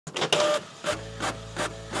Hello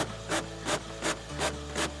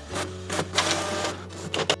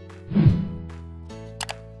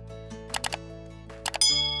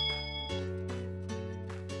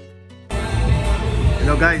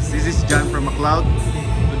guys, this is John from McLaud.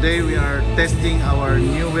 Today we are testing our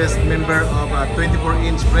newest member of a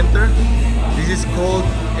 24-inch printer. This is called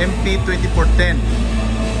MP2410.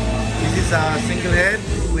 This is a single head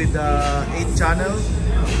with 8 channels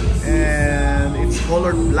and it's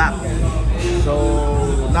colored black.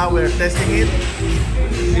 So now we're testing it.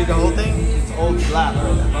 See the whole thing? It's all black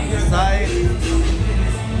from the side to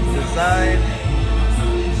the side.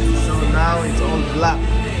 So now it's all black.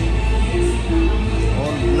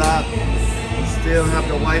 Black. Still have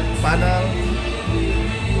the white panel.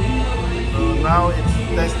 So now it's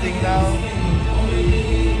testing now.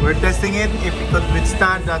 We're testing it if it could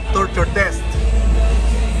withstand the torture test.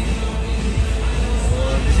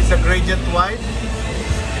 This is a gradient white.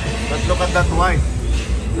 But look at that white.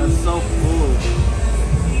 That's so cool.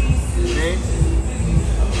 Okay.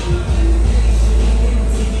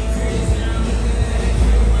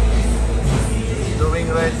 It's doing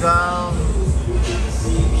right now.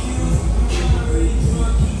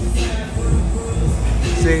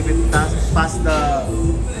 See if it past the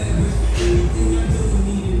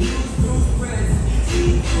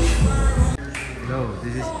Hello,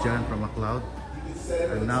 this is John from McLaud,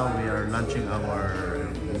 and now we are launching our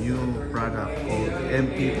new product called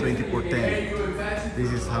MP2410.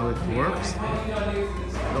 This is how it works.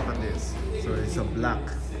 Look at this. So it's a black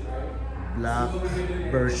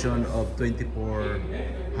version of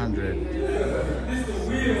 2400. So this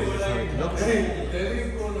is how it looks.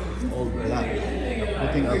 It's all black.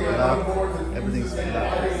 Putting up black, everything's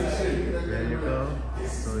black. There you go.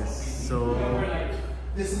 So it's so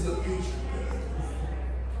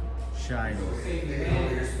shiny.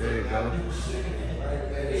 There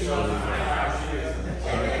you go. So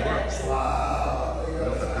it works.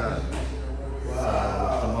 Look at that.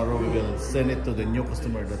 So tomorrow we will send it to the new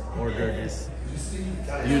customer that ordered this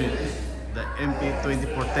unit, the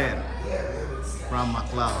MP2410 from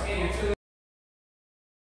McLaud.